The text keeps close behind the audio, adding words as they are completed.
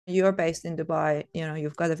You're based in Dubai,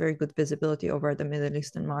 you've got a very good visibility over the Middle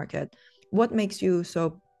Eastern market. What makes you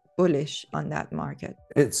so bullish on that market?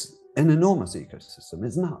 It's an enormous ecosystem.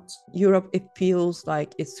 It's nuts. Europe, it feels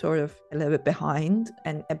like it's sort of a little bit behind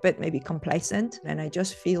and a bit maybe complacent. And I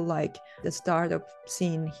just feel like the startup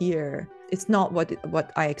scene here, it's not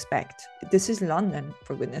what I expect. This is London,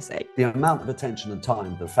 for goodness sake. The amount of attention and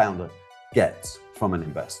time the founder gets from an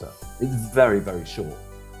investor is very, very short.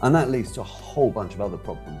 And that leads to a whole bunch of other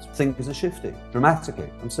problems. Things are shifting dramatically.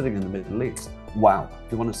 I'm sitting in the Middle East. Wow.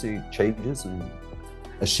 If you want to see changes and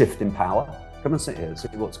a shift in power, come and sit here and see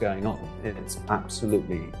what's going on. It's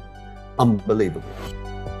absolutely unbelievable.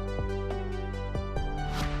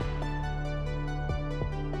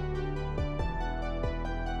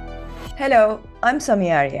 Hello, I'm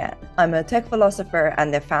Samia Aryan. I'm a tech philosopher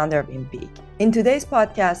and the founder of Impeak. In today's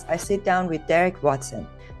podcast, I sit down with Derek Watson,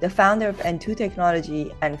 the founder of N2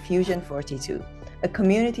 Technology and Fusion 42, a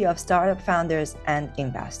community of startup founders and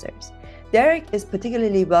investors. Derek is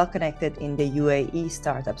particularly well connected in the UAE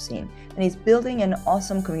startup scene, and he's building an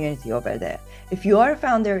awesome community over there. If you are a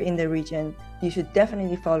founder in the region, you should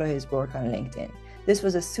definitely follow his work on LinkedIn. This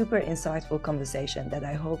was a super insightful conversation that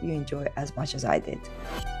I hope you enjoy as much as I did.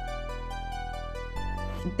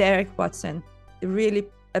 Derek Watson, really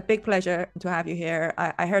a big pleasure to have you here.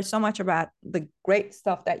 I heard so much about the great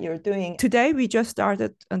stuff that you're doing. Today, we just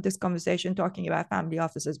started on this conversation talking about family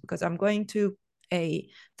offices because I'm going to a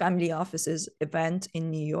family offices event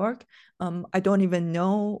in New York. I don't even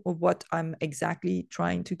know what I'm exactly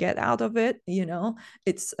trying to get out of it.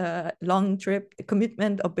 It's a long trip,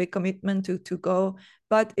 a big commitment to go,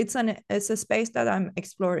 but it's a space that I'm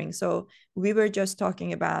exploring. So we were just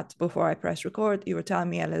talking about, before I press record, you were telling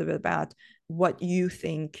me a little bit about what you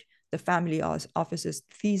think the family offices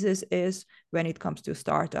thesis is when it comes to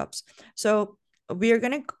startups. So we are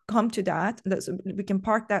going to come to that. We can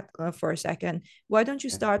park that for a second. Why don't you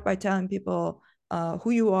start by telling people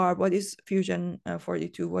who you are, what is Fusion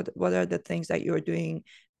 42, what are the things that you're doing?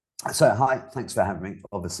 So, hi, thanks for having me,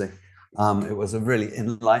 obviously. It was a really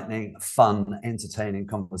enlightening, fun, entertaining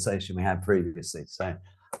conversation we had previously. So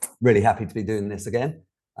really happy to be doing this again.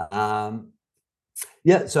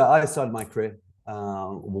 So I started my career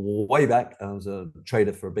way back. I was a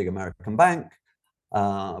trader for a big American bank,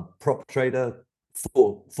 prop trader.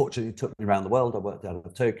 Fortunately, took me around the world. I worked out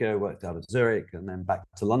of Tokyo, worked out of Zurich, and then back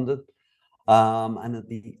to London. And at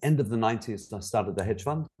the end of the 90s, I started the hedge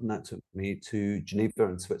fund, and that took me to Geneva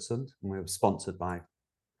in Switzerland. And we were sponsored by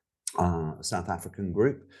a South African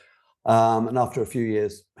group. And after a few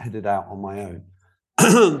years, headed out on my own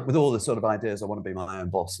with all the sort of ideas. I want to be my own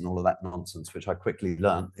boss and all of that nonsense, which I quickly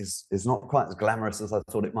learned is not quite as glamorous as I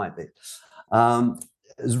thought it might be.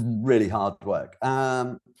 It was really hard work.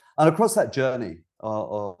 And across that journey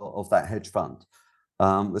of that hedge fund,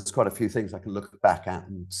 there's quite a few things I can look back at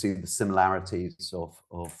and see the similarities of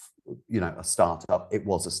a startup. It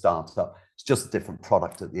was a startup. It's just a different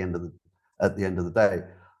product at the end of the day.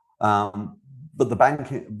 But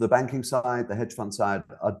the banking side, the hedge fund side,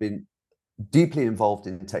 I'd been deeply involved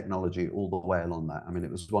in technology all the way along that. I mean,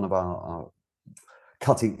 it was one of our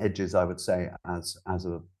cutting edges, I would say, as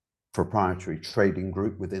a proprietary trading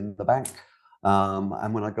group within the bank.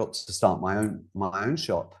 And when I got to start my own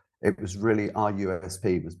shop, it was really our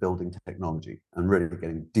USP was building technology and really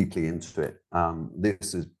getting deeply into it.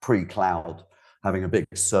 This is pre-cloud, having a big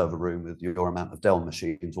server room with your amount of Dell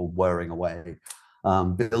machines all whirring away,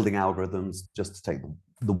 building algorithms just to take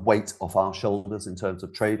the weight off our shoulders in terms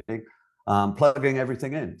of trading, plugging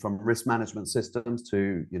everything in from risk management systems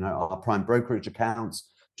to our prime brokerage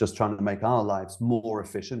accounts, just trying to make our lives more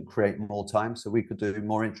efficient, create more time so we could do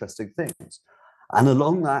more interesting things. And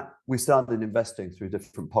along that, we started investing through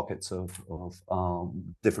different pockets of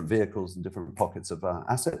different vehicles and different pockets of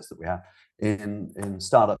assets that we have in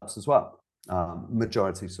startups as well.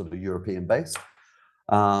 Majority sort of European based,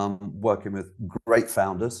 working with great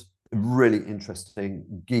founders, really interesting,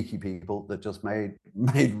 geeky people that just made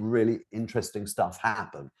really interesting stuff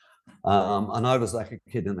happen. And I was like a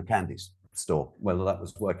kid in a candy store, whether that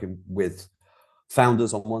was working with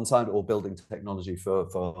founders on one side or building technology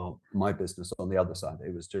for my business on the other side.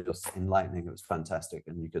 It was just enlightening. It was fantastic.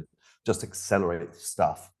 And you could just accelerate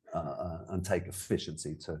stuff and take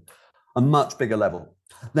efficiency to a much bigger level.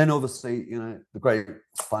 Then obviously, the great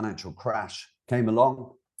financial crash came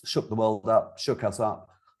along, shook the world up, shook us up.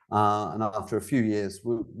 And after a few years,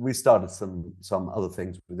 we started some other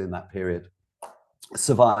things within that period,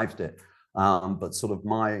 survived it. But sort of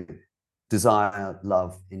my desire,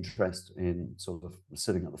 love, interest in sort of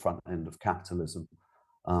sitting at the front end of capitalism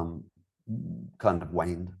kind of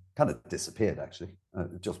waned, kind of disappeared, actually.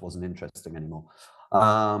 It just wasn't interesting anymore.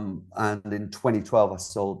 And in 2012, I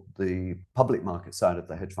sold the public market side of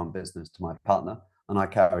the hedge fund business to my partner, and I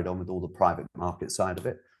carried on with all the private market side of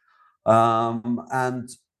it. And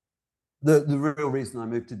the real reason I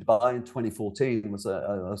moved to Dubai in 2014 was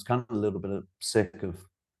I was kind of a little bit sick of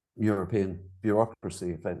European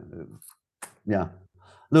bureaucracy. Yeah,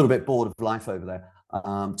 a little bit bored of life over there.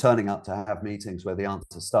 Turning up to have meetings where the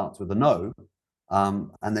answer starts with a no,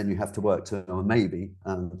 and then you have to work to a maybe,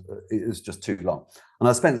 and it was just too long. And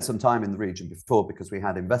I spent some time in the region before because we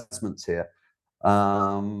had investments here,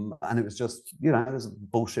 and it was just, there's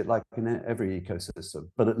bullshit like in every ecosystem,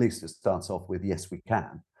 but at least it starts off with yes, we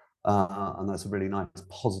can, and that's a really nice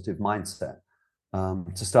positive mindset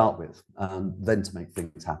to start with, and then to make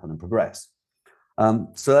things happen and progress.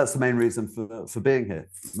 So that's the main reason for being here.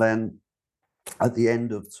 Then at the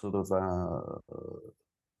end of sort of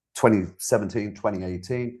 2017,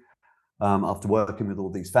 2018, after working with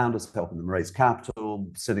all these founders, helping them raise capital,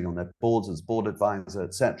 sitting on their boards as board advisor,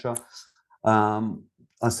 etc.,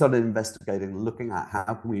 I started investigating, looking at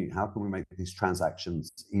how can we make these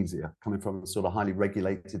transactions easier, coming from a sort of highly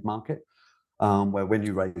regulated market, where when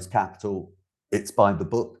you raise capital, it's by the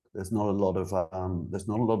book. There's not a lot of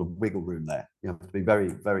wiggle room there. You have to be very,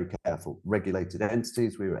 very careful. Regulated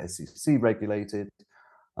entities, we were SEC regulated.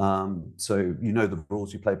 So the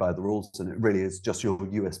rules, you play by the rules, and it really is just your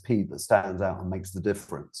USP that stands out and makes the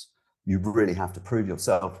difference. You really have to prove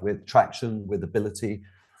yourself with traction, with ability,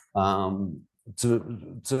 to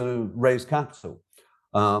raise capital.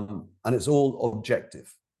 And it's all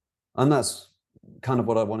objective. And that's kind of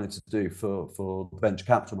what I wanted to do for the venture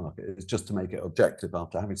capital market, is just to make it objective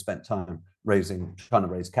after having spent time trying to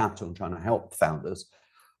raise capital and trying to help founders.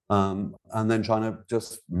 And then trying to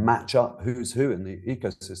just match up who's who in the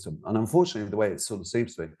ecosystem. And unfortunately, the way it sort of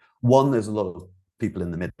seems to be, one, there's a lot of people in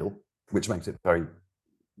the middle, which makes it very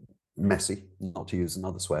messy, not to use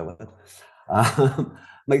another swear word.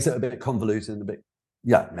 Makes it a bit convoluted and a bit,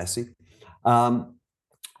 messy.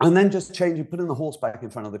 And then just putting the horse back in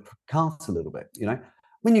front of the cart a little bit.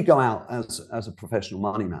 When you go out as a professional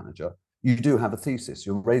money manager, you do have a thesis.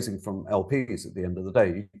 You're raising from LPs at the end of the day.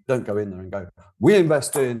 You don't go in there and go, we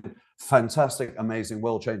invest in fantastic, amazing,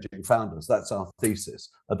 world-changing founders. That's our thesis.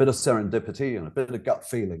 A bit of serendipity and a bit of gut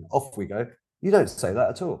feeling. Off we go. You don't say that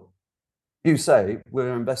at all. You say,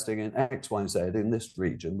 we're investing in X, Y, and Z in this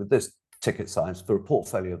region with this ticket size for a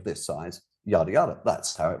portfolio of this size, yada, yada.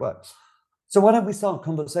 That's how it works. So why don't we start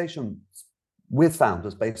conversations with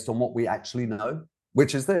founders based on what we actually know,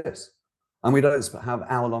 which is this? And we don't have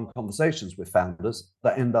hour-long conversations with founders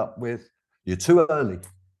that end up with, you're too early.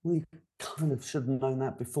 Well, you kind of should have known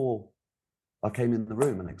that before I came in the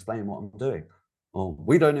room and explained what I'm doing. Or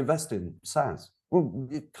we don't invest in SaaS. Well,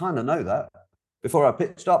 you kind of know that before I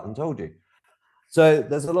pitched up and told you. So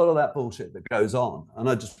there's a lot of that bullshit that goes on. And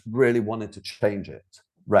I just really wanted to change it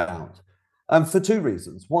round. And for two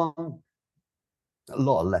reasons. One, a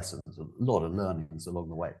lot of lessons, a lot of learnings along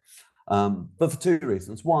the way. But for two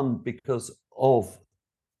reasons. One, because of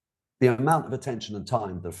the amount of attention and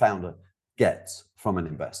time the founder gets from an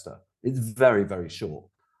investor. It's very, very short.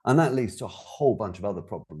 And that leads to a whole bunch of other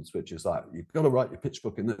problems, which is like, you've got to write your pitch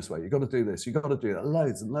book in this way. You've got to do this. You've got to do that.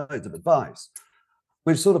 Loads and loads of advice,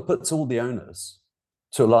 which sort of puts all the onus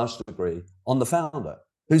to a large degree on the founder,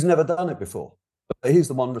 who's never done it before. But he's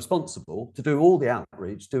the one responsible to do all the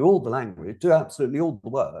outreach, do all the language, do absolutely all the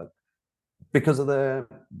work, because of their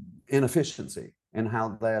inefficiency in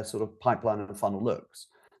how their sort of pipeline and funnel looks.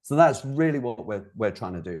 So that's really what we're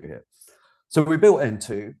trying to do here. So we built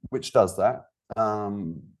N2, which does that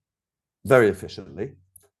very efficiently.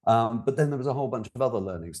 But then there was a whole bunch of other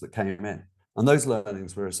learnings that came in. And those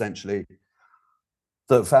learnings were essentially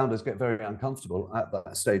that founders get very uncomfortable at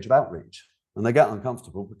that stage of outreach. And they get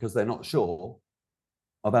uncomfortable because they're not sure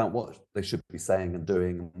about what they should be saying and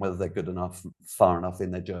doing, whether they're good enough, far enough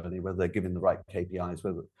in their journey, whether they're giving the right KPIs,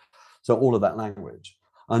 so all of that language.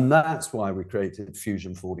 And that's why we created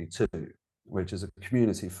Fusion 42, which is a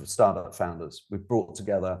community for startup founders. We've brought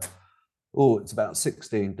together, it's about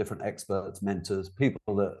 16 different experts, mentors,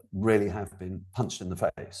 people that really have been punched in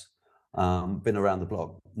the face, been around the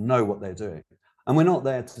block, know what they're doing. And we're not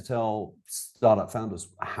there to tell startup founders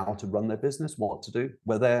how to run their business, what to do.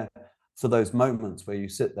 We're there for those moments where you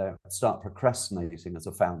sit there and start procrastinating as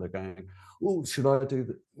a founder, going, oh, should I do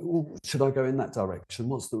that? Oh, should I go in that direction?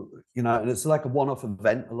 What's the, and it's like a one-off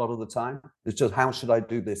event a lot of the time. It's just, how should I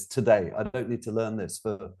do this today? I don't need to learn this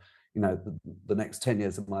for, the next 10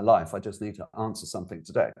 years of my life. I just need to answer something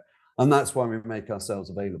today. And that's why we make ourselves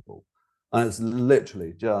available. And it's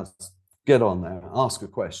literally just get on there, ask a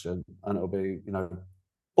question, and it'll be,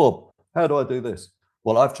 Bob, how do I do this?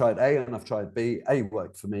 well, I've tried A and I've tried B. A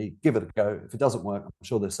worked for me. Give it a go. If it doesn't work, I'm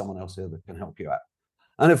sure there's someone else here that can help you out.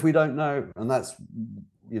 And if we don't know, and that's,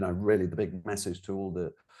 really the big message to all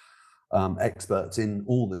the experts in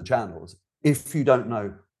all the channels, if you don't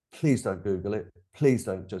know, please don't Google it. Please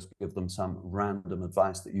don't just give them some random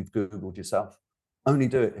advice that you've Googled yourself. Only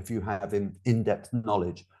do it if you have in-depth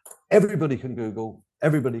knowledge. Everybody can Google,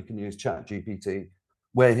 everybody can use ChatGPT.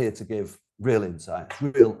 We're here to give real insights,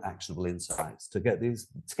 real actionable insights to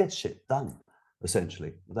get shit done,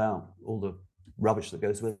 essentially, without all the rubbish that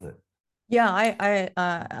goes with it. Yeah,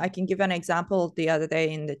 I can give an example. The other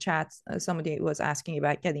day in the chat, somebody was asking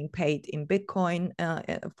about getting paid in Bitcoin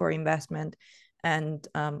for investment, and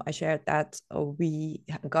I shared that we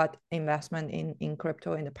got investment in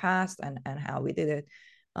crypto in the past and how we did it.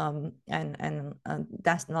 And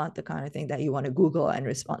that's not the kind of thing that you want to Google and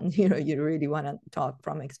respond. You really want to talk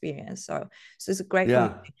from experience. So it's a great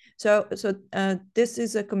community. So this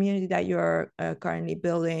is a community that you're currently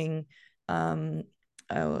building.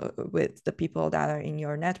 With the people that are in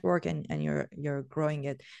your network, and you're growing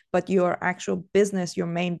it, but your actual business, your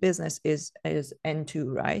main business is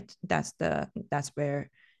N2, right? That's where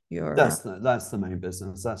you're that's the main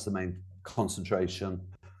business, that's the main concentration.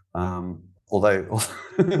 Although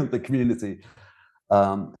the community,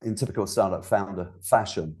 in typical startup founder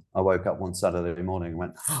fashion, I woke up one Saturday morning and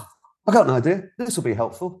went, oh, I got an idea, this will be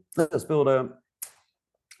helpful. Let's build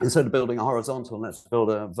instead of building a horizontal, let's build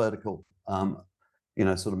a vertical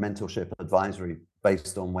sort of mentorship advisory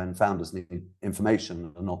based on when founders need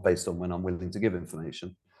information and not based on when I'm willing to give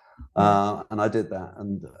information. And I did that,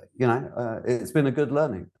 and it's been a good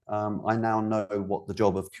learning. I now know what the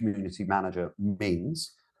job of community manager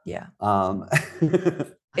means. Yeah.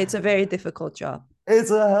 It's a very difficult job. It's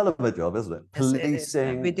a hell of a job, isn't it? Yes, Policing.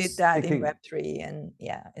 it is. We did that in Web3, and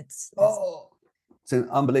yeah, it's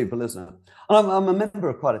unbelievable, isn't it? And I'm a member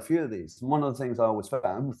of quite a few of these. One of the things I always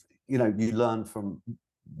found, you learn from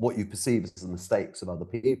what you perceive as the mistakes of other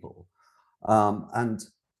people. And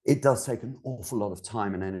it does take an awful lot of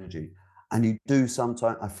time and energy. And you do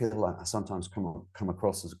sometimes, I feel like I sometimes come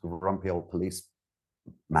across as a grumpy old police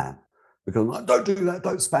man, because I'm like, don't do that,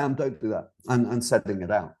 don't spam, don't do that, and setting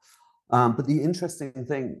it out. But the interesting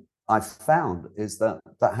thing I found is that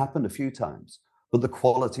happened a few times, but the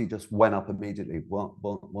quality just went up immediately.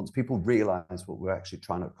 Once people realize what we're actually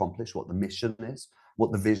trying to accomplish, what the mission is,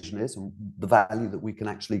 what the vision is, and the value that we can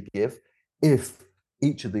actually give, if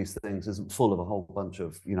each of these things isn't full of a whole bunch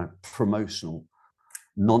of promotional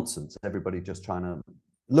nonsense, everybody just trying to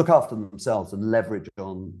look after themselves and leverage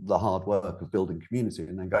on the hard work of building community,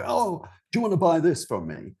 and then go, oh, do you want to buy this from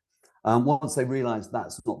me? Once they realize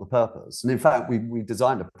that's not the purpose. And in fact, we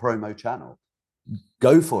designed a promo channel.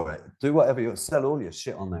 Go for it. Do whatever you sell, all your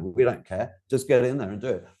shit on there. We don't care. Just get in there and do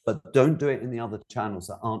it. But don't do it in the other channels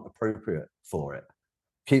that aren't appropriate for it.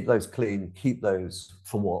 Keep those clean. Keep those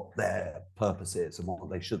for what their purpose is and what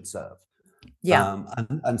they should serve. Yeah.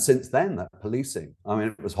 And since then, that policing, I mean,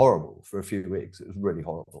 it was horrible for a few weeks. It was really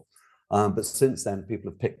horrible. But since then, people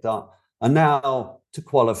have picked up. And now, to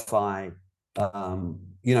qualify,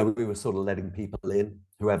 we were sort of letting people in.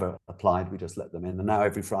 Whoever applied, we just let them in. And now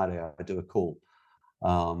every Friday I do a call.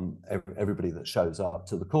 Everybody that shows up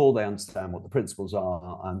to the call, they understand what the principles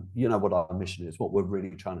are and what our mission is, what we're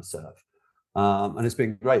really trying to serve. And it's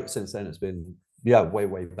been great since then. It's been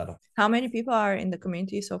way better. How many people are in the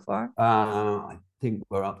community so far? I think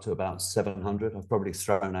we're up to about 700. I've probably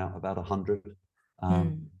thrown out about 100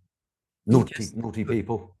 naughty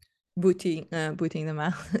people. Booting them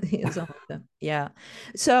out. Some of them. Yeah.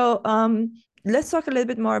 So let's talk a little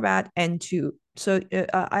bit more about N2. So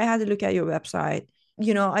I had a look at your website.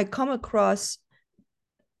 I come across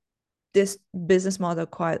this business model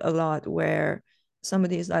quite a lot, where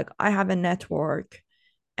somebody is like, I have a network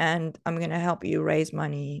and I'm going to help you raise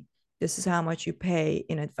money. This is how much you pay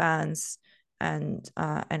in advance. And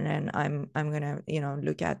then I'm going to,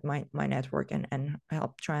 look at my network and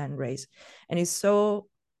help try and raise. And it's so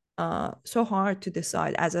hard to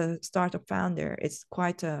decide as a startup founder. It's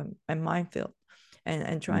quite a minefield,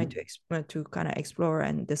 and trying to kind of explore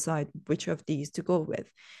and decide which of these to go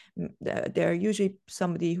with. They're usually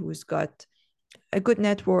somebody who's got a good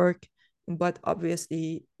network, but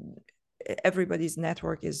obviously everybody's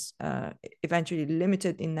network is eventually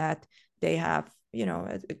limited in that they have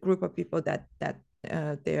a group of people that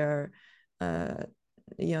they're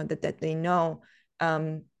that they know.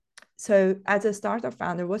 So as a startup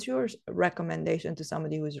founder, what's your recommendation to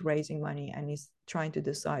somebody who's raising money and is trying to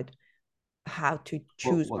decide how to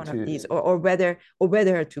choose one of these, or whether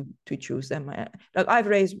to choose them? Like, I've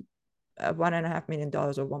raised $1.5 million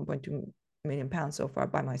or 1.2 million pounds so far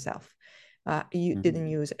by myself. You didn't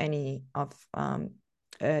use any of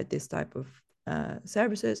this type of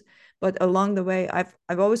services, but along the way,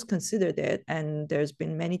 I've always considered it, and there's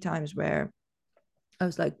been many times where I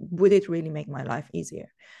was like, would it really make my life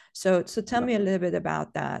easier? So tell me a little bit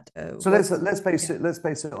about that. So let's base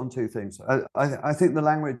it on two things. I think the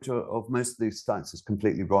language of most of these sites is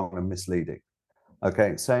completely wrong and misleading.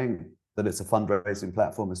 Okay, saying that it's a fundraising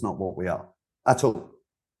platform is not what we are at all.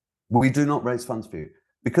 We do not raise funds for you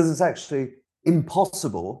because it's actually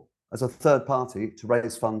impossible as a third party to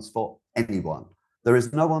raise funds for anyone. There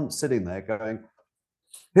is no one sitting there going,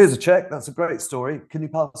 here's a check, that's a great story, can you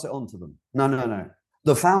pass it on to them? No, no, no.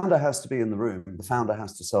 The founder has to be in the room. The founder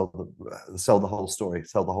has to sell the whole story,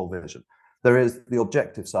 sell the whole vision. There is the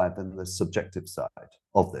objective side, then the subjective side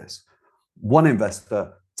of this. One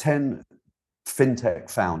investor, 10 fintech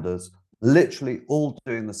founders, literally all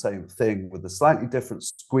doing the same thing with a slightly different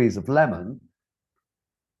squeeze of lemon.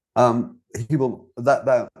 That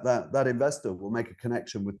investor will make a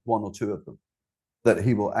connection with one or two of them that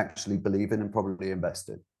he will actually believe in and probably invest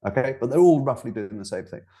in. Okay, but they're all roughly doing the same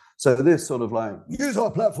thing. So this sort of like, use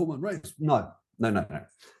our platform and raise. No.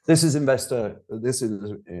 This is investor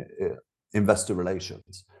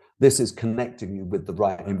relations. This is connecting you with the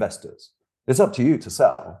right investors. It's up to you to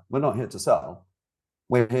sell. We're not here to sell.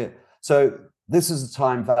 We're here. So this is a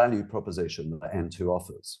time value proposition that N2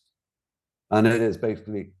 offers. And it is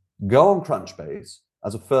basically go on Crunchbase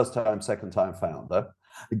as a first time, second time founder,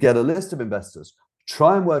 get a list of investors,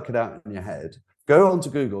 try and work it out in your head, go onto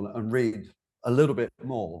Google and read a little bit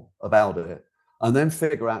more about it, and then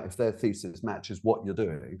figure out if their thesis matches what you're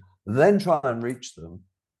doing, then try and reach them,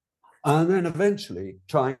 and then eventually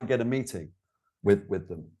try and get a meeting with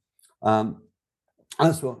them.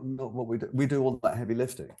 That's what we do. We do all that heavy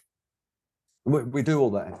lifting. We do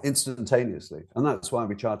all that instantaneously, and that's why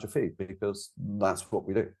we charge a fee, because that's what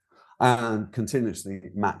we do, and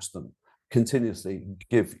continuously match them, continuously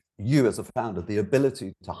give you as a founder the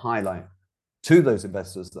ability to highlight to those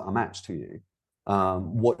investors that are matched to you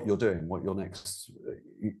what you're doing, what your next.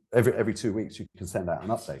 Every 2 weeks you can send out an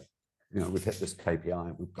update. You know, we've hit this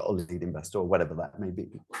KPI, we've got a lead investor or whatever that may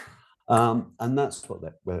be, and that's what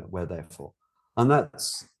we're there for, and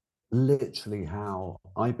that's literally how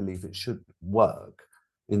I believe it should work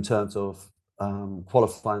in terms of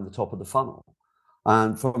qualifying the top of the funnel.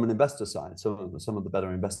 And from an investor side, some of the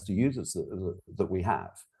better investor users that we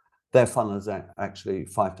have, their funnel is actually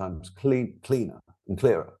 5 times cleaner and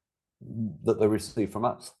clearer that they receive from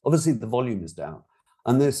us. Obviously, the volume is down.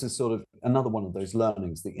 And this is sort of another one of those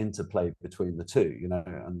learnings, the interplay between the two, you know,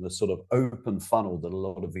 and the sort of open funnel that a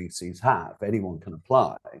lot of VCs have. Anyone can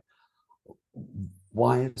apply.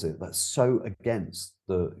 Why is it that's so against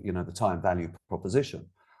the, you know, the time value proposition?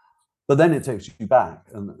 But then it takes you back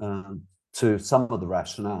and to some of the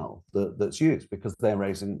rationale that's used, because they're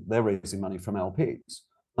raising money from LPs.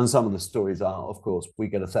 And some of the stories are, of course, we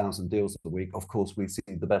get 1,000 deals a week. Of course, we see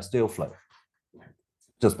the best deal flow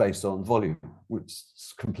just based on volume, which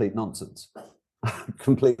is complete nonsense.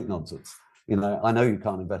 Complete nonsense. You know, I know you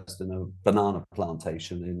can't invest in a banana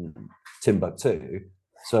plantation in Timbuktu,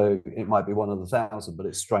 so it might be one of the 1,000, but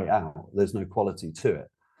it's straight out. There's no quality to it.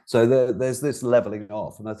 So there's this leveling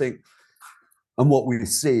off. And I think, and what we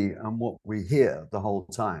see and what we hear the whole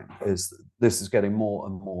time is this is getting more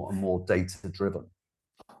and more data driven.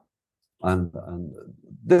 And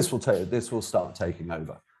this will start taking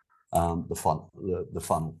over the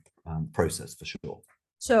funnel process for sure.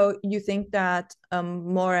 So you think that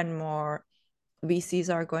more and more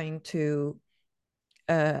VCs are going to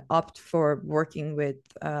opt for working with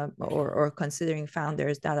or considering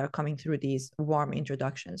founders that are coming through these warm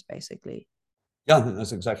introductions, basically? Yeah, I think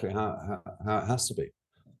that's exactly how it has to be.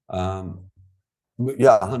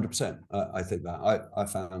 Yeah, 100%. I think that I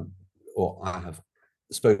found, or I have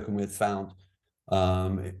spoken with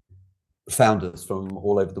founders from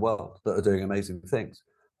all over the world that are doing amazing things.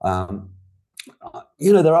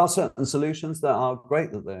 You know, there are certain solutions that are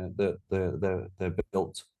great that they're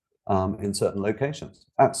built in certain locations,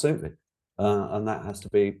 absolutely, and that has to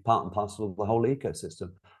be part and parcel of the whole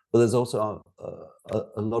ecosystem. But there's also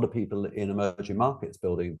a lot of people in emerging markets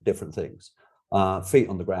building different things, feet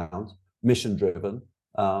on the ground, mission driven,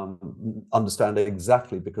 understanding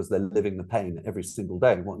exactly, because they're living the pain every single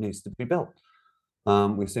day, what needs to be built.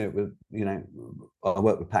 We see it with, you know, I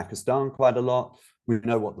work with Pakistan quite a lot. We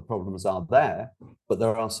know what the problems are there, but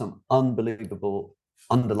there are some unbelievable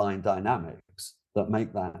underlying dynamics that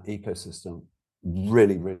make that ecosystem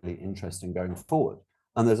really, really interesting going forward.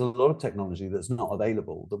 And there's a lot of technology that's not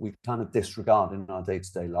available, that we kind of disregard in our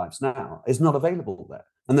day-to-day lives now. It's not available there.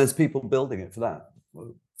 And there's people building it for that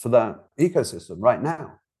ecosystem right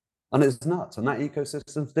now. And it's nuts. And that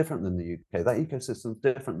ecosystem's different than the UK. That ecosystem's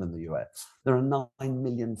different than the US. There are 9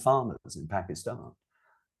 million farmers in Pakistan.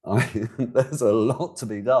 I mean, there's a lot to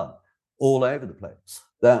be done all over the place.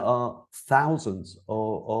 There are thousands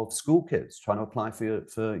of school kids trying to apply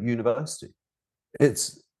for university.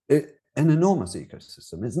 It's an enormous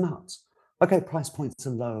ecosystem. It's nuts. Okay, price points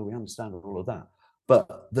are low. We understand all of that.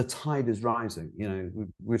 But the tide is rising. You know,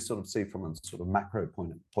 we sort of see from a sort of macro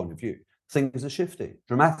point of view, things are shifting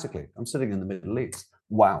dramatically. I'm sitting in the Middle East.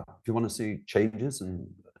 Wow. If you want to see changes and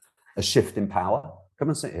a shift in power, come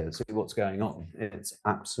and sit here, see what's going on. It's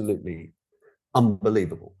absolutely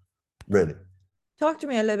unbelievable, really. Talk to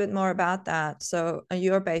me a little bit more about that. So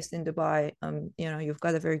you're based in Dubai. You've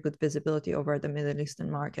got a very good visibility over the Middle Eastern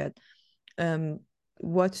market.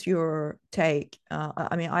 What's your take?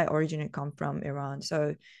 I mean, I originally come from Iran,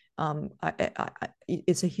 so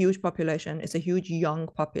it's a huge population. It's a huge young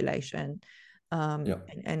population,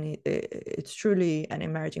 and it's truly an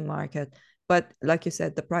emerging market. But like you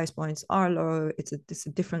said, the price points are low. It's a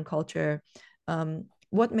different culture.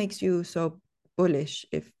 What makes you so bullish,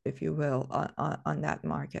 if you will, on that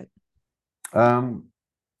market?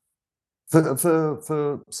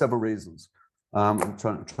 For several reasons. I'm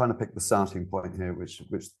trying to pick the starting point here, which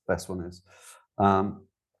the best one is. I'm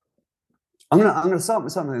going to start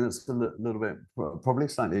with something that's a little bit, probably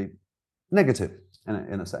slightly negative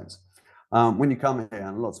in a sense. When you come here,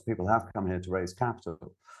 and lots of people have come here to raise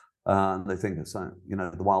capital, they think it's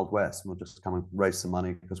the Wild West, and we'll just come and raise some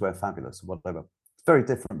money because we're fabulous or whatever. It's a very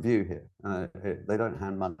different view here. They don't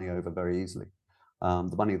hand money over very easily.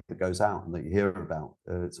 The money that goes out and that you hear about,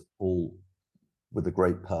 it's all with a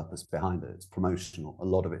great purpose behind it. It's promotional. A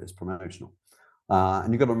lot of it is promotional.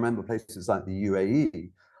 And you've got to remember places like the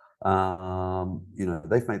UAE,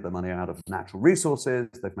 they've made their money out of natural resources.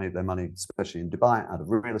 They've made their money, especially in Dubai, out of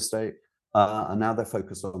real estate. And now they're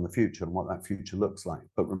focused on the future and what that future looks like.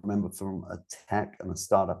 But remember, from a tech and a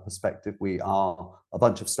startup perspective, we are a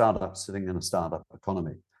bunch of startups sitting in a startup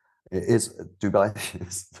economy. Dubai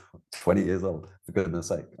is 20 years old, for goodness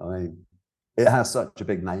sake. I mean, it has such a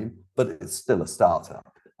big name, but it's still a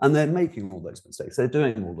startup. And they're making all those mistakes. They're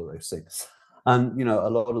doing all of those things. And, a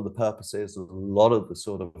lot of the purposes, a lot of the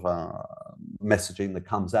sort of messaging that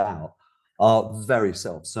comes out are very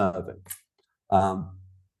self-serving.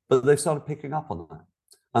 But they've started picking up on that.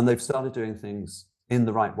 And they've started doing things in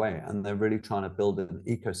the right way. And they're really trying to build an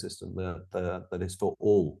ecosystem that is for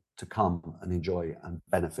all to come and enjoy and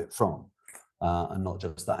benefit from. And not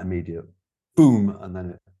just that immediate boom, and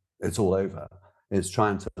then it's all over. It's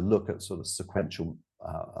trying to look at sort of sequential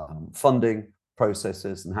funding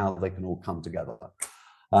processes and how they can all come together.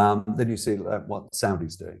 Then you see what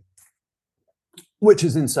Saudi's doing, which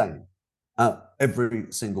is insane at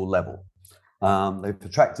every single level. They've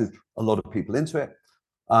attracted a lot of people into it,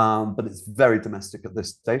 but it's very domestic at this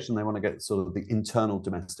stage, and they want to get sort of the internal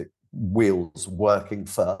domestic wheels working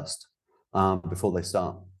first before they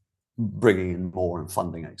start bringing in more and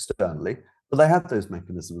funding externally. But they have those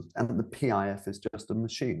mechanisms, and the PIF is just a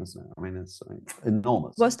machine, isn't it? I mean, it's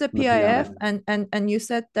enormous. What's the PIF? And you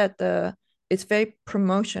said that it's very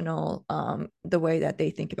promotional, the way that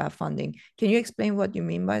they think about funding. Can you explain what you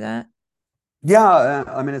mean by that? Yeah,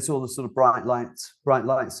 I mean, it's all the sort of bright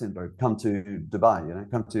light syndrome. Come to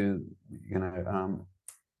Dubai, come to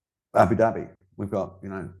Abu Dhabi. We've got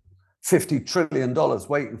 $50 trillion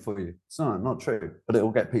waiting for you. It's not true, but it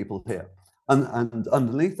will get people here. And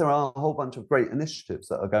underneath, there are a whole bunch of great initiatives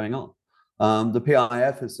that are going on. The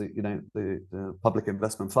PIF is the Public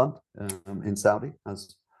Investment Fund in Saudi,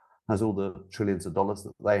 has all the trillions of dollars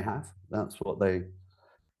that they have. That's what they're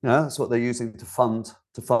using to fund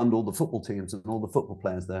all the football teams and all the football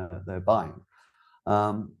players they're buying.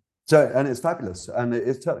 And it's fabulous, and it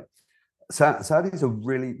is telling. Saudi is a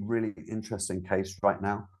really, really interesting case right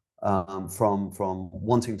now, from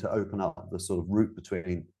wanting to open up the sort of route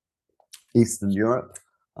between Eastern Europe.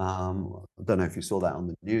 I don't know if you saw that on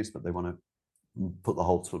the news, but they want to put the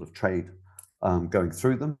whole sort of trade going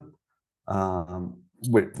through them,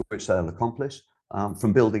 which they'll accomplish,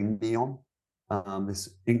 from building Neom, this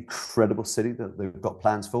incredible city that they've got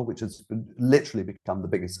plans for, which has literally become the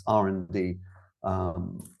biggest R&D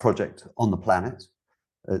project on the planet.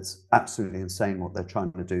 It's absolutely insane what they're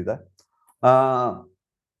trying to do there.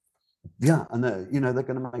 Yeah, and they're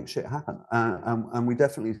going to make shit happen, and we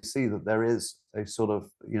definitely see that there is a sort of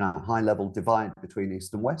high level divide between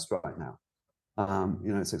East and West right now.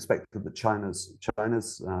 It's expected that China's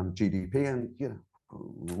GDP, and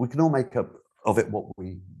we can all make up of it what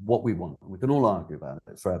we want. We can all argue about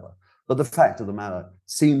it forever, but the fact of the matter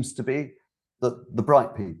seems to be that the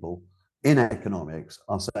bright people in economics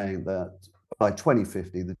are saying that by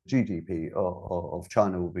 2050, the GDP of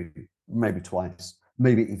China will be maybe twice,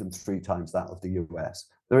 maybe even 3 times that of the US.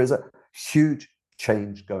 There is a huge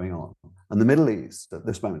change going on. And the Middle East at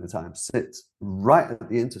this moment in time sits right at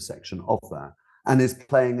the intersection of that and is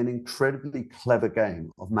playing an incredibly clever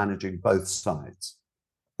game of managing both sides.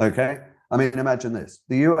 Okay? I mean, imagine this.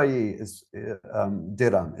 The UAE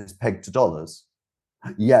dirham is pegged to dollars,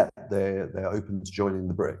 yet they're open to joining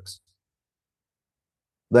the BRICS.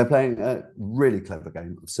 They're playing a really clever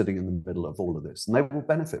game of sitting in the middle of all of this, and they will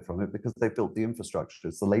benefit from it because they've built the infrastructure.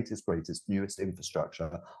 It's the latest, greatest, newest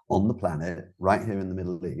infrastructure on the planet, right here in the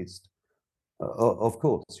Middle East. Of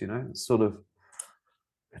course, it's sort of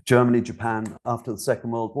Germany, Japan after the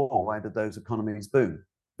Second World War. Why did those economies boom?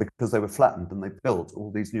 Because they were flattened and they built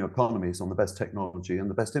all these new economies on the best technology and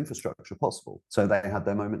the best infrastructure possible. So they had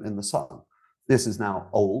their moment in the sun. This is now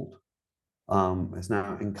old. It's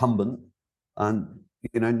now incumbent, and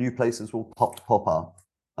new places will pop up.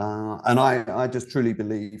 And I just truly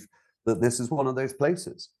believe that this is one of those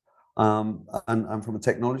places. And from a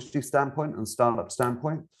technology standpoint and startup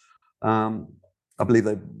standpoint, I believe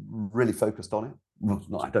they've really focused on it. Well,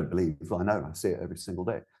 no, I don't believe, I know, I see it every single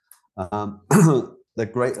day. They're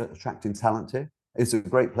great at attracting talent here. It's a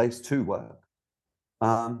great place to work.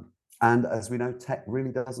 And as we know, tech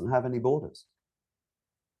really doesn't have any borders.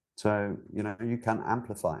 So, you can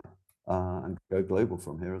amplify and go global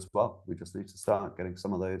from here as well. We just need to start getting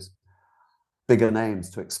some of those bigger names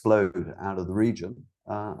to explode out of the region,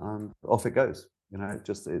 and off it goes.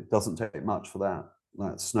 It doesn't take much for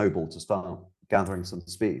that snowball to start gathering some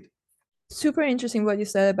speed. Super interesting what you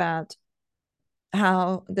said about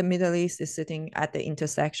how the Middle East is sitting at the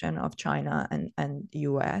intersection of China and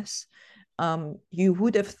US. You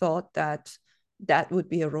would have thought that would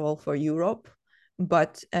be a role for Europe,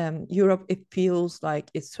 but Europe, it feels like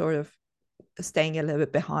it's sort of staying a little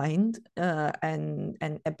bit behind, and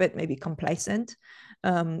a bit maybe complacent.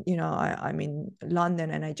 I'm in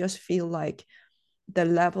London, and I just feel like the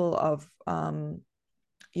level of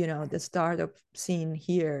the startup scene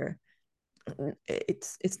here,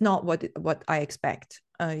 it's not what I expect.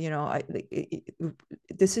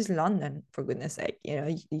 This is London, for goodness sake.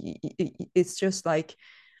 It's just like,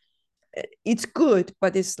 it's good,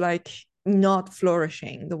 but it's like not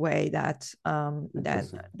flourishing the way that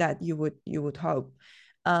you would hope.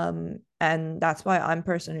 And that's why I'm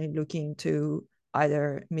personally looking to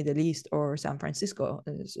either Middle East or San Francisco,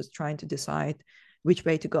 and just trying to decide which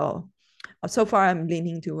way to go. So far, I'm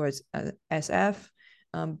leaning towards SF,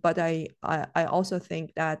 but I also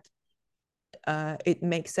think that it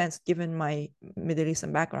makes sense, given my Middle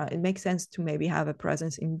Eastern background, it makes sense to maybe have a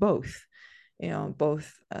presence in both,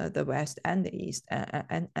 both the West and the East,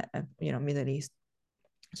 and Middle East.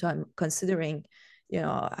 So I'm considering,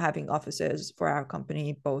 having offices for our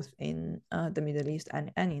company both in the Middle East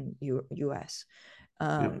and in US.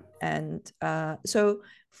 So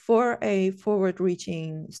for a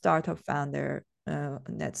forward-reaching startup founder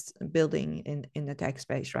that's building in the tech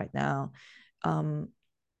space right now,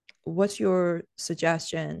 what's your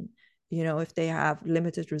suggestion? If they have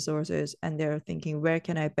limited resources and they're thinking, where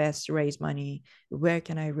can I best raise money? Where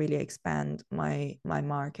can I really expand my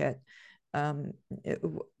market?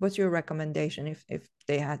 What's your recommendation if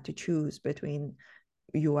they had to choose between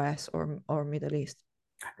US or Middle East?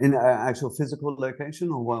 In actual physical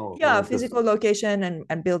location, or physical location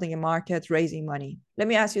and building a market, raising money. Let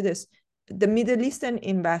me ask you this: the Middle Eastern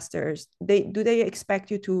investors, do they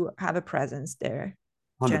expect you to have a presence there?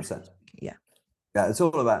 100%. Yeah. It's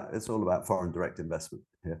all about foreign direct investment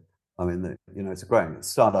here. I mean, it's a growing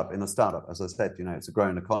startup. In a startup, as I said, it's a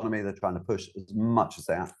growing economy. They're trying to push as much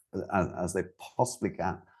as they possibly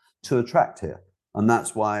can to attract here, and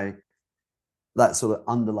that's why that sort of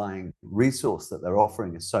underlying resource that they're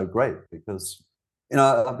offering is so great. Because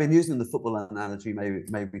I've been using the football analogy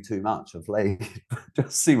maybe too much of late.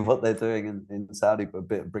 Just see what they're doing in Saudi, for a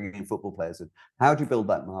bit, bringing in football players in. How do you build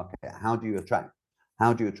that market? How do you attract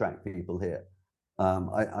people here?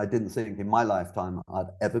 I didn't think in my lifetime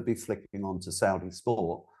I'd ever be flicking onto Saudi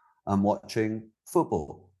sport and watching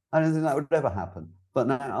football. I didn't think that would ever happen. But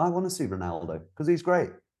now I want to see Ronaldo because he's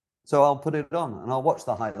great. So I'll put it on and I'll watch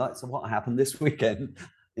the highlights of what happened this weekend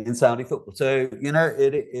in Saudi football. So,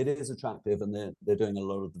 it is attractive, and they're doing a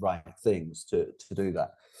lot of the right things to do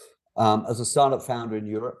that. As a startup founder in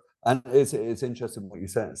Europe, and it's interesting what you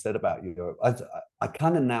said about Europe. I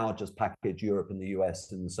kind of now just package Europe and the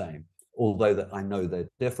US in the same, although that I know they're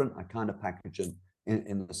different. I kind of package them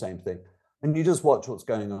in the same thing. And you just watch what's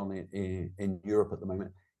going on in Europe at the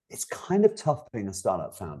moment. It's kind of tough being a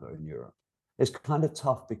startup founder in Europe. it's kind of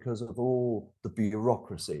tough because of all the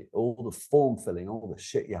bureaucracy, all the form filling, all the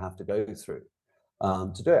shit you have to go through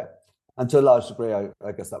to do it. And to a large degree,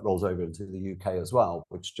 I guess that rolls over into the UK as well,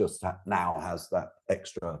 which just now has that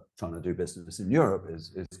extra trying to do business in Europe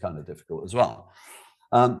is kind of difficult as well.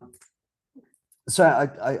 So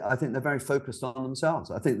I think they're very focused on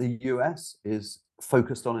themselves. I think the US is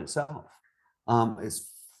focused on itself.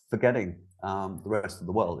 It's forgetting the rest of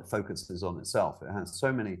the world. It focuses on itself. It has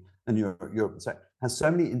so many, and Europe has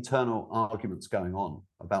so many internal arguments going on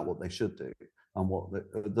about what they should do and what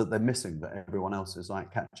that they're missing, that everyone else is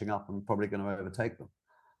like catching up and probably going to overtake them.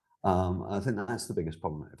 I think that's the biggest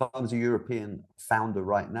problem. If I was a European founder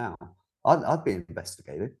right now, I'd be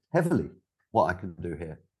investigating heavily what I can do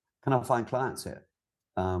here. Can I find clients here?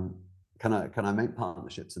 Can I make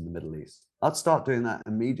partnerships in the Middle East? I'd start doing that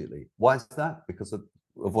immediately. Why is that? Because of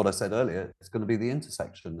what I said earlier. It's going to be the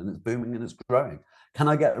intersection, and it's booming and it's growing. Can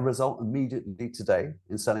I get a result immediately today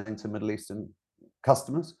in selling to Middle Eastern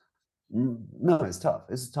customers? No, it's tough.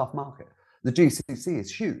 It's a tough market. The GCC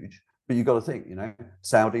is huge, but you've got to think,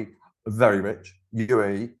 Saudi, very rich,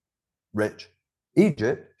 UAE, rich,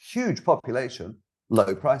 Egypt, huge population,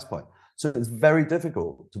 low price point. So it's very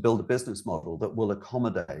difficult to build a business model that will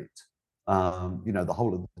accommodate, the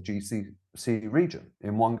whole of the GCC region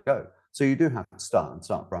in one go. So you do have to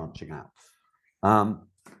start branching out.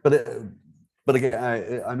 But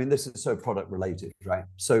again, I mean, this is so product related, right?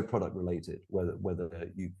 So product related, whether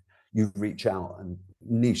you reach out and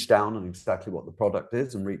niche down on exactly what the product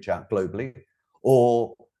is and reach out globally,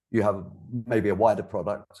 or you have maybe a wider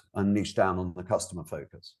product and niche down on the customer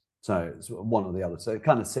focus. So it's one or the other. So it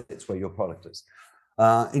kind of sits where your product is.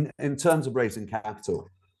 In terms of raising capital,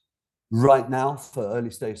 right now for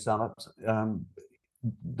early stage startups,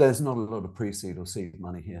 there's not a lot of pre-seed or seed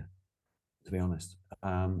money here, to be honest.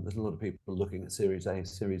 There's a lot of people looking at Series A,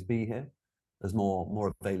 Series B here. There's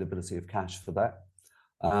more availability of cash for that.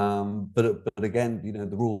 But again,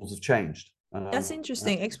 the rules have changed. That's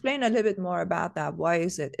interesting. Explain a little bit more about that. Why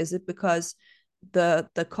is it? Is it because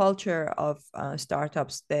the culture of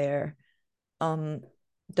startups there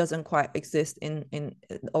doesn't quite exist in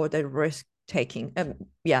or the risk taking?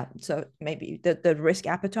 So maybe the risk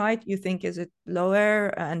appetite, you think, is it lower,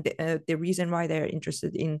 and the reason why they're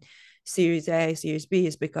interested in Series A, Series B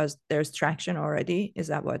is because there's traction already? Is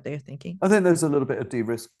that what they're thinking? I think there's a little bit of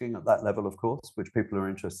de-risking at that level, of course, which people are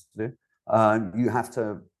interested in. You have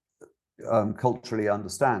to culturally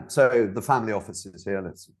understand. So the family offices here,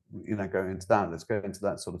 let's go into that. Let's go into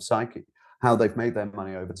that sort of psyche, how they've made their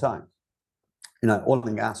money over time. Oil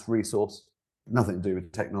and gas resource, nothing to do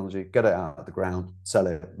with technology. Get it out of the ground, sell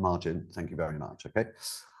it, margin. Thank you very much. Okay.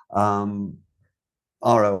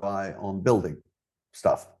 ROI on building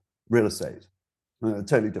stuff, real estate,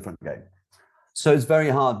 totally different game. So it's very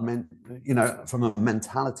hard, from a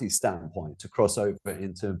mentality standpoint, to cross over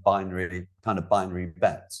into binary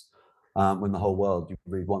bets. When the whole world, you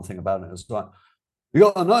read one thing about it, it's like, you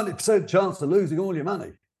got a 90% chance of losing all your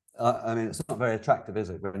money. I mean, it's not very attractive, is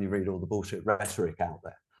it, when you read all the bullshit rhetoric out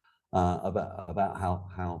there about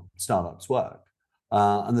how startups work.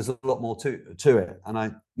 And there's a lot more to it.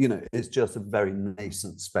 And it's just a very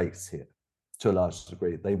nascent space here to a large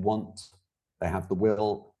degree. They have the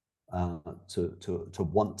will to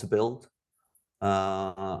want to build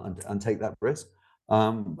and take that risk.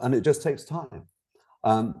 And it just takes time.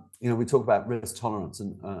 We talk about risk tolerance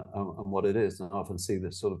and what it is, and I often see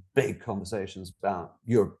this sort of big conversations about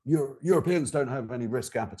Europeans don't have any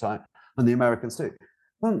risk appetite and the Americans do.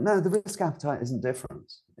 Well, no, the risk appetite isn't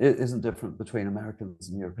different. It isn't different between Americans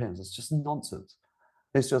and Europeans. It's just nonsense.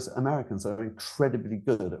 It's just Americans are incredibly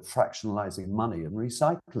good at fractionalizing money and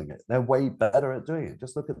recycling it. They're way better at doing it.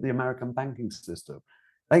 Just look at the American banking system.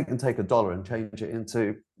 They can take $1 and change it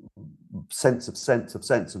into cents of cents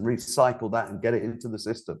and recycle that and get it into the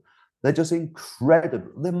system. They're just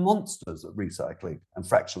incredible. They're monsters at recycling and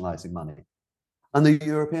fractionalizing money. And the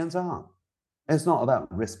Europeans aren't. It's not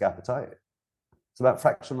about risk appetite. It's about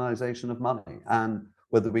fractionalization of money. And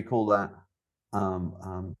whether we call that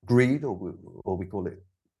greed or we call it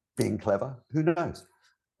being clever, who knows?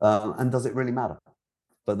 And does it really matter?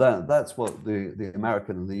 But that's what the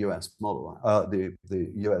American and the US model, the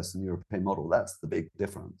US and European model, that's the big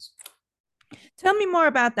difference. Tell me more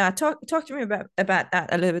about that. Talk to me about that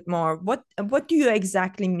a little bit more. What do you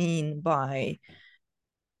exactly mean by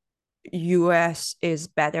US is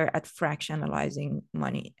better at fractionalizing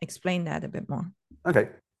money? Explain that a bit more. Okay.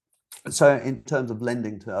 So in terms of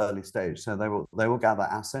lending to early stage, so they will gather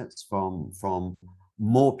assets from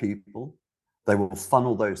more people. They will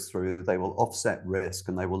funnel those through, they will offset risk,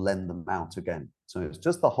 and they will lend them out again. So it's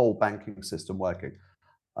just the whole banking system working.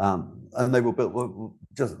 And they were built.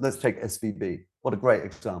 Just let's take SVB. What a great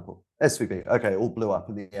example. SVB. Okay, it all blew up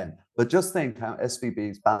in the end. But just think how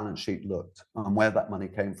SVB's balance sheet looked and where that money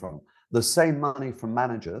came from. The same money from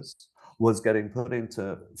managers was getting put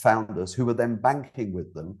into founders who were then banking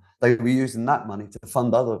with them. They were using that money to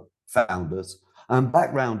fund other founders and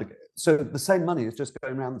background. So the same money is just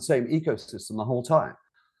going around the same ecosystem the whole time.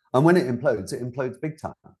 And when it implodes big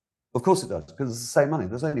time. Of course it does, because it's the same money.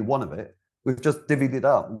 There's only one of it. We've just divvied it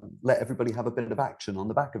up and let everybody have a bit of action on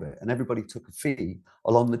the back of it. And everybody took a fee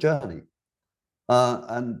along the journey.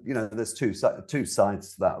 And, you know, there's two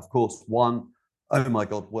sides to that. Of course, one, oh my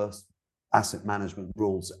God, worst asset management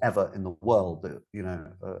rules ever in the world. That, you know,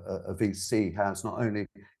 a VC has not only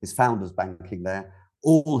his founders banking there,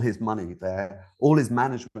 all his money there, all his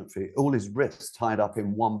management fee, all his risks tied up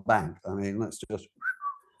in one bank. I mean, let's just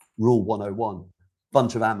rule 101.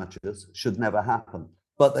 Bunch of amateurs, should never happen.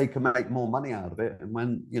 But they can make more money out of it. And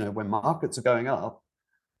when, you know, when markets are going up,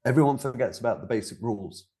 everyone forgets about the basic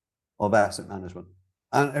rules of asset management.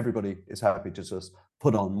 And everybody is happy to just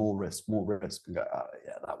put on more risk, and go, oh,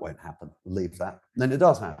 yeah, that won't happen. Leave that. And then it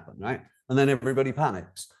does happen, right? And then everybody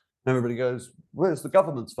panics. Everybody goes, well, it's the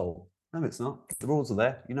government's fault. No, it's not. The rules are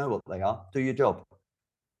there. You know what they are. Do your job.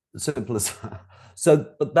 As simple as that. So,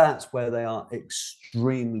 but that's where they are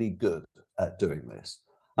extremely good at doing this.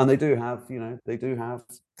 And they do have, you know, they do have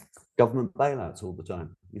government bailouts all the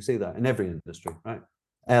time. You see that in every industry, right?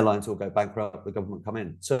 Airlines will go bankrupt, the government come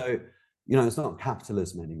in. So, you know, it's not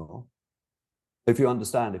capitalism anymore. If you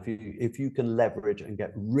understand, if you can leverage and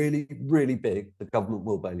get really, really big, the government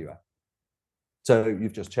will bail you out. So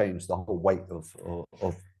you've just changed the whole weight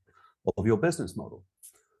of your business model.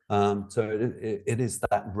 So it is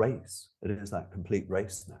that race. It is that complete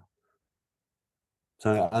race now.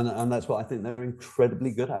 So, and that's what I think they're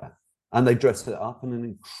incredibly good at. And they dress it up in an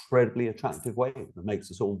incredibly attractive way that makes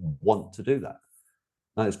us all want to do that.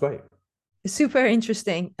 And it's great. Super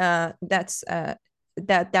interesting. That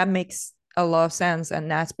makes a lot of sense, and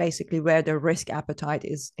that's basically where the risk appetite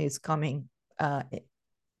is coming,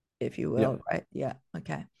 if you will, yeah. Right? Yeah.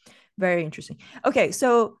 Okay. Very interesting. Okay,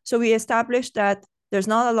 so we established that there's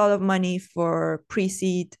not a lot of money for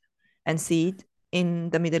pre-seed and seed in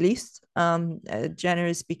the Middle East.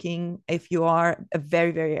 Generally speaking, if you are a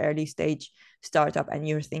very, very early stage startup and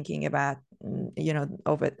you're thinking about, you know,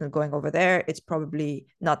 going over there, it's probably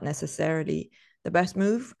not necessarily the best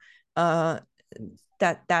move.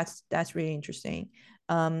 That's really interesting.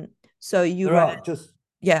 So you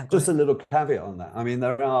just a little caveat on that. I mean,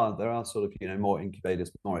 there are sort of, you know, more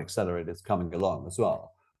incubators, more accelerators coming along as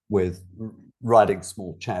well with writing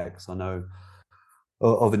small checks. I know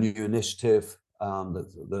of a new initiative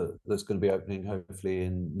that's going to be opening hopefully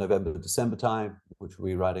in November, December time, which will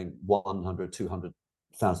be writing $100,000,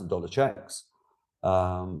 $200,000 checks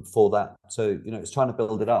for that. So, you know, it's trying to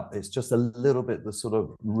build it up. It's just a little bit the sort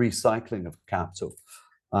of recycling of capital.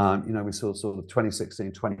 You know, we saw sort of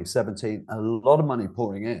 2016, 2017, a lot of money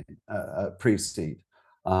pouring in pre-seed.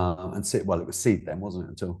 And seed, well, it was seed then, wasn't it?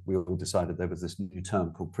 Until we all decided there was this new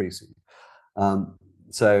term called pre-seed.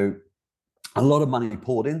 So a lot of money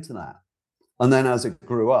poured into that. And then as it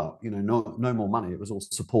grew up, you know, no more money. It was all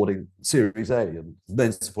supporting Series A and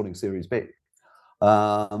then supporting Series B.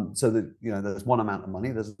 So that, you know, there's one amount of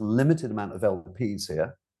money. There's a limited amount of LPs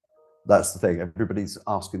here. That's the thing. Everybody's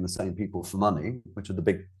asking the same people for money, which are the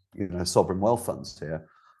big, you know, sovereign wealth funds here.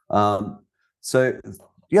 So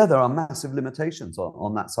yeah, there are massive limitations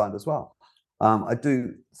on that side as well. I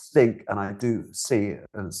do think, and I do see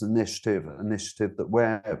as an initiative that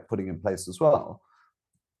we're putting in place as well.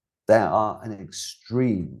 There are an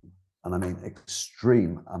extreme, and I mean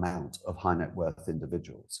extreme, amount of high net worth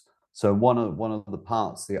individuals. So one of the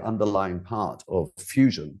parts, the underlying part of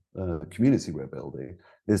Fusion, the community we're building,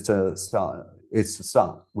 is to start.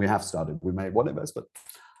 We have started. We made one investment,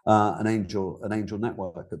 an angel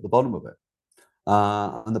network at the bottom of it,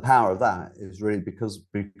 and the power of that is really because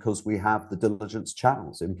we have the diligence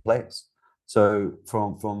channels in place. So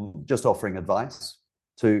from just offering advice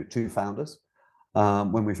to founders.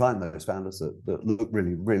 When we find those founders that look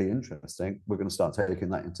really, really interesting, we're going to start taking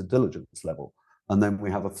that into diligence level. And then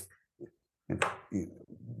we have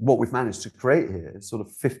what we've managed to create here is sort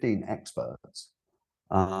of 15 experts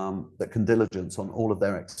that can diligence on all of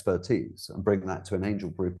their expertise and bring that to an angel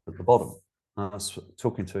group at the bottom. I was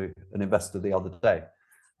talking to an investor the other day,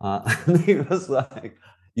 and he was like,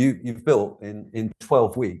 you've built in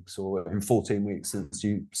 12 weeks or in 14 weeks since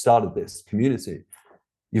you started this community,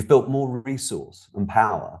 you've built more resource and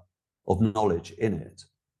power of knowledge in it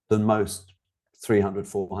than most $300,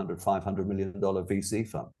 $400, $500 million VC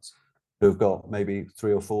funds. who've got maybe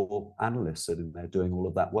 3 or 4 analysts sitting there doing all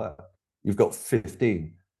of that work. You've got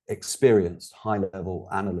 15 experienced high-level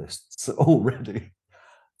analysts already.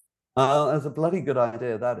 That's a bloody good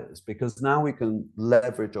idea, that is, because now we can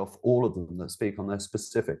leverage off all of them that speak on their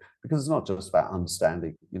specific, because it's not just about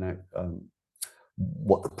understanding,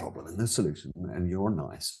 what the problem and the solution, and you're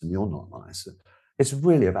nice and you're not nice. It's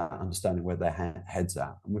really about understanding where their head's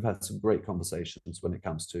at. And we've had some great conversations when it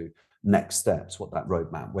comes to next steps, what that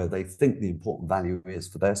roadmap, where they think the important value is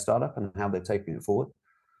for their startup and how they're taking it forward.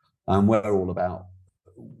 And we're all about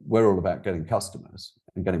getting customers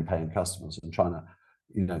and getting paying customers and trying to,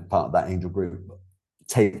 part of that angel group,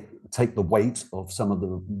 take the weight of some of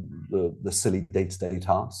the silly day-to-day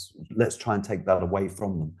tasks. Let's try and take that away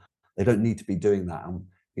from them. They don't need to be doing that. And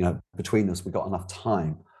between us, we've got enough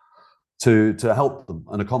time to help them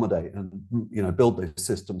and accommodate and build those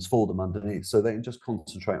systems for them underneath, so they can just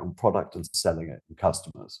concentrate on product and selling it and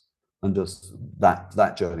customers. And just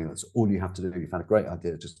that journey, that's all you have to do. You've had a great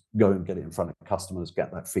idea, just go and get it in front of customers,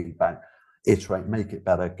 get that feedback, iterate, make it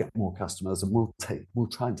better, get more customers, and we'll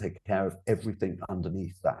try and take care of everything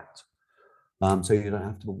underneath that. So you don't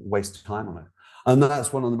have to waste time on it. And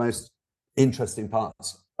that's one of the most interesting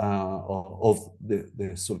parts of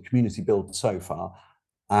the sort of community build so far.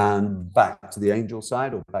 And back to the angel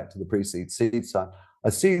side, or back to the pre-seed seed side,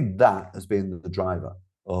 I see that as being the driver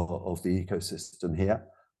of the ecosystem here.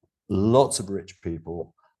 Lots of rich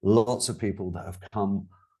people, lots of people that have come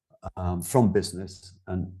from business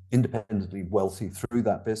and independently wealthy through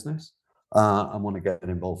that business, and want to get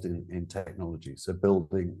involved in technology. So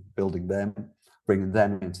building them, bringing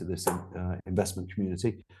them into this investment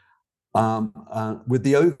community, with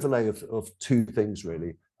the overlay of 2 things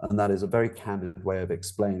really, and that is a very candid way of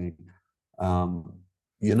explaining,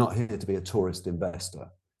 you're not here to be a tourist investor.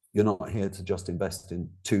 You're not here to just invest in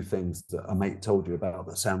 2 things that a mate told you about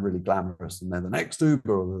that sound really glamorous, and they're the next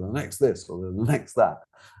Uber, or they're the next this, or they're the next that.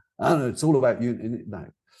 And it's all about you. No,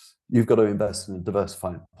 you've got to invest in a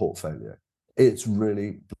diversified portfolio. It's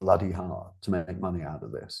really bloody hard to make money out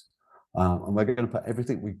of this. And we're going to put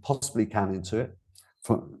everything we possibly can into it,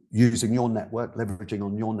 from using your network, leveraging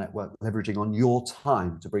on your network, leveraging on your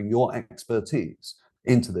time to bring your expertise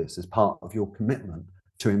into this as part of your commitment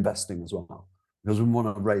to investing as well, because we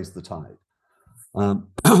want to raise the tide.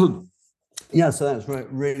 Yeah, so that's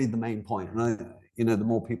really the main point. And the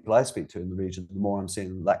more people I speak to in the region, the more I'm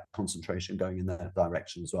seeing that concentration going in that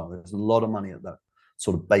direction as well. There's a lot of money at that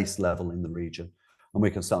sort of base level in the region, and we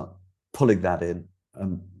can start pulling that in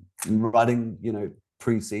and writing,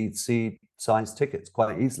 pre-seed, seed size tickets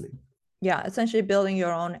quite easily. Yeah, essentially building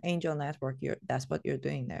your own angel network. That's what you're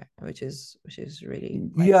doing there, which is really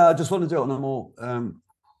Yeah, I just want to do it on a more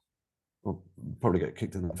I'll probably get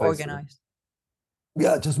kicked in the face. Organized.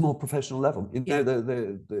 Yeah, just more professional level.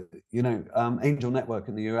 The Angel Network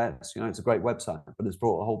in the US, it's a great website, but it's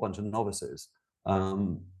brought a whole bunch of novices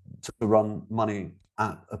to run money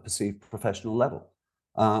at a perceived professional level.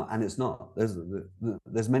 And it's not.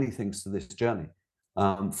 There's many things to this journey.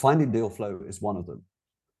 Finding deal flow is one of them.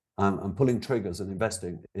 And pulling triggers and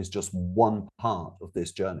investing is just one part of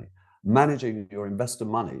this journey. Managing your investor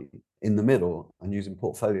money in the middle and using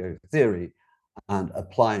portfolio theory and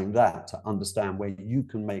applying that to understand where you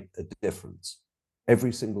can make a difference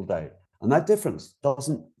every single day. And that difference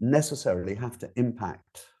doesn't necessarily have to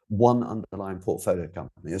impact one underlying portfolio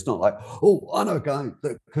company. It's not like, oh, I know a guy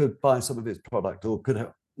that could buy some of his product or could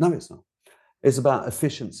help. No, it's not. It's about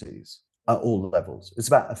efficiencies at all levels. It's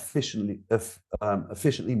about efficiently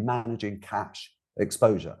managing cash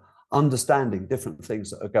exposure, understanding different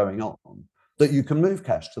things that are going on, that you can move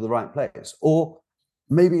cash to the right place, or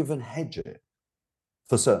maybe even hedge it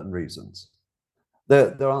for certain reasons.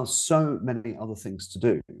 There are so many other things to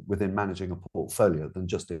do within managing a portfolio than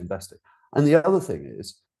just investing. And the other thing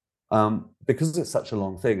is, because it's such a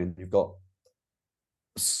long thing and you've got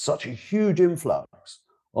such a huge influx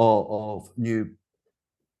of new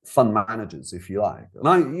fund managers, if you like. And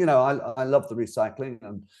I love the recycling,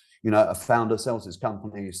 and a founder sells his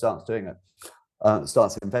company, starts doing it,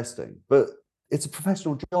 starts investing. But it's a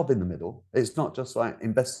professional job in the middle. It's not just like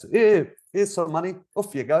invest. Here's some money,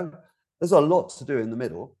 off you go. There's a lot to do in the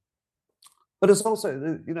middle. But it's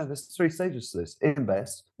also, there's 3 stages to this: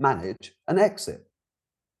 invest, manage, and exit.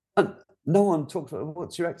 And no one talks about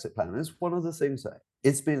what's your exit plan. It's one of the things that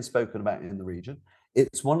it's being spoken about in the region.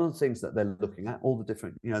 It's one of the things that they're looking at, all the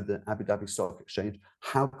different, the Abu Dhabi Stock Exchange.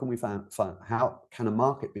 How can we how can a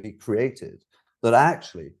market be created that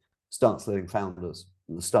actually starts letting founders,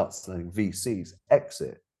 starts letting VCs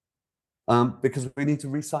exit? Because we need to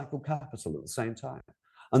recycle capital at the same time.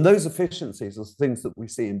 And those efficiencies are things that we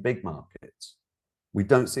see in big markets. we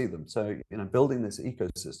don't see them. So, building this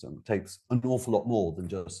ecosystem takes an awful lot more than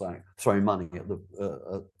just like throwing money at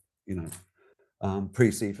the,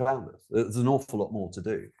 pre-seed founders. There's an awful lot more to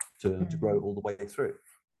do to grow all the way through.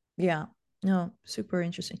 Yeah, no, super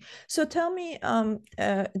interesting. So tell me,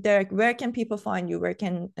 Derek, where can people find you? Where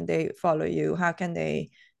can they follow you? How can they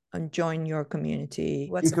join your community?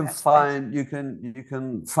 You can find me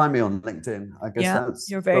on LinkedIn. I guess that's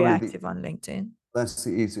you're very active on LinkedIn. That's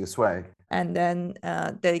the easiest way. And then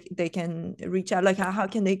they can reach out. Like, how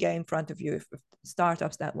can they get in front of you if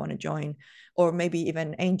startups that want to join, or maybe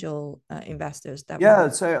even angel investors that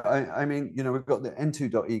want to... So I mean, we've got the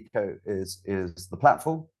n2.eco is the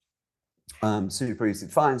platform. Super easy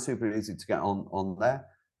to find, super easy to get on there.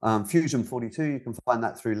 Fusion 42, you can find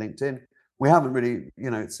that through LinkedIn. We haven't really,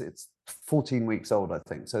 it's 14 weeks old, I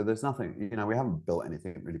think. So there's nothing, we haven't built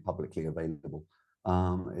anything really publicly available.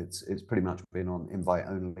 It's pretty much been on invite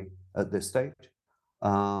only at this stage.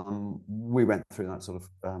 We went through that sort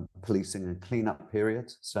of policing and cleanup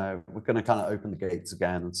period. So we're going to kind of open the gates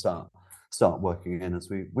again and start working in as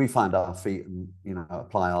we find our feet and,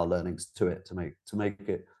 apply our learnings to it to make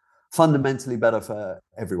it fundamentally better for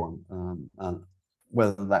everyone,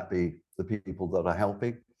 whether that be the people that are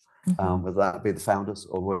helping, whether that be the founders,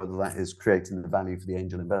 or whether that is creating the value for the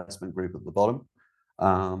angel investment group at the bottom.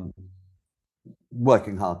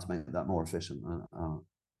 Working hard to make that more efficient,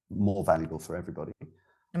 more valuable for everybody.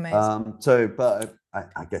 Amazing. But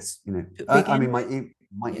I guess, I mean,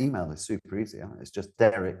 my email is super easy. It's just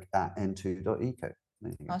derek@n2.eco.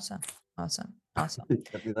 Awesome.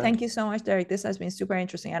 Thank you so much, Derek. This has been super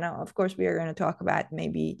interesting. And of course, we are going to talk about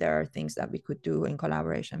maybe there are things that we could do in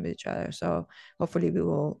collaboration with each other. So hopefully we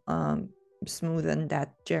will smoothen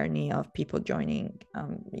that journey of people joining,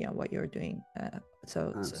 what you're doing.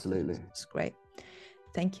 Absolutely. So it's great.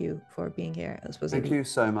 Thank you for being here. This was Thank you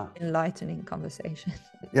so much. Enlightening conversation.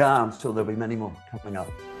 Yeah, I'm sure there'll be many more coming up.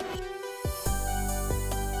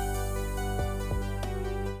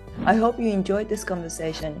 I hope you enjoyed this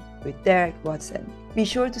conversation with Derek Watson. Be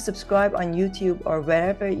sure to subscribe on YouTube or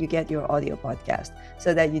wherever you get your audio podcast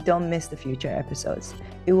so that you don't miss the future episodes.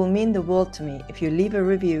 It will mean the world to me if you leave a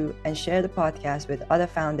review and share the podcast with other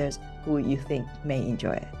founders who you think may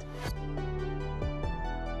enjoy it.